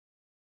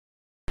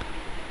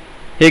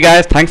Hey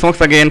guys, thanks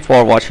once again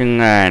for watching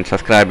and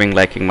subscribing,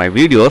 liking my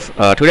videos.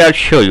 Today I'll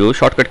show you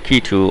shortcut key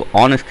to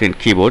on-screen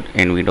keyboard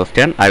in Windows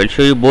 10. I will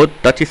show you both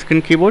touch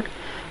screen keyboard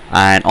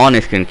and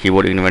on-screen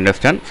keyboard in Windows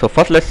 10. So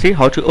first let's see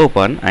how to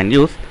open and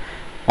use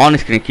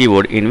on-screen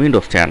keyboard in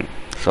Windows 10.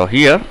 So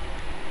here,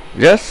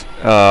 just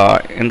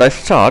in the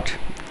start,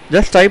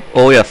 just type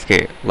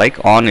OSK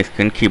like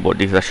on-screen keyboard.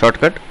 This is a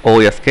shortcut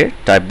OSK.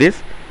 Type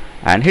this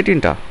and hit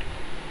enter.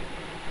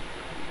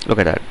 Look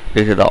at that,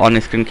 this is the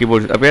on-screen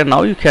keyboard appear.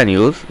 Now you can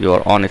use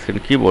your on-screen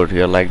keyboard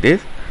here like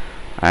this,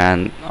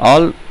 and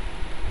all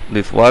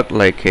this work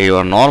like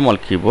your normal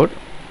keyboard.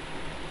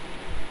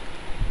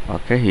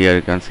 Okay, here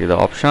you can see the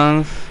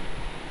options.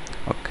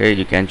 Okay,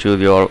 you can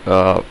choose your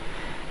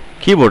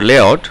keyboard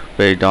layout,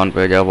 page down,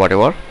 page up,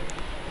 whatever.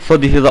 So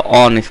this is the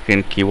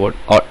on-screen keyboard.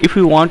 Or if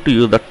you want to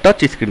use the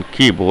touch screen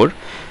keyboard,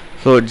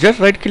 so just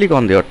right click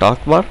on your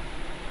taskbar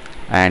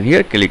and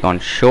here click on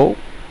show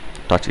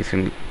touch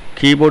screen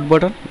keyboard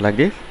button like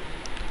this,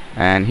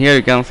 and here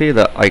you can see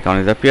the icon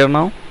is appear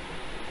now.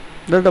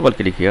 Just double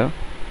click here.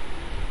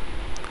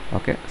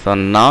 Okay, so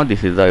now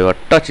this is your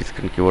touch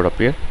screen keyboard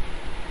appear,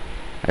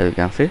 as you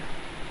can see.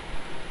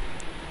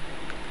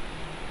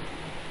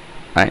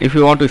 And if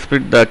you want to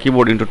split the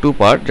keyboard into two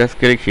parts, just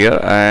click here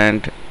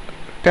and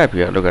tap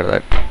here. Look at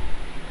that.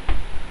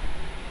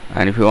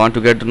 And if you want to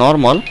get the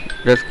normal,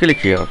 just click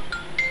here.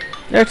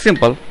 That's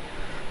simple.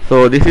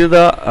 So this is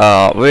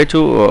the way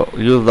to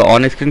use the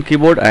on-screen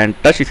keyboard and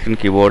touch screen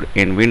keyboard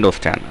in Windows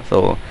 10.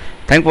 So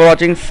thanks for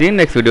watching. See you in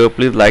next video.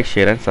 Please like,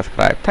 share and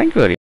subscribe. Thank you very much.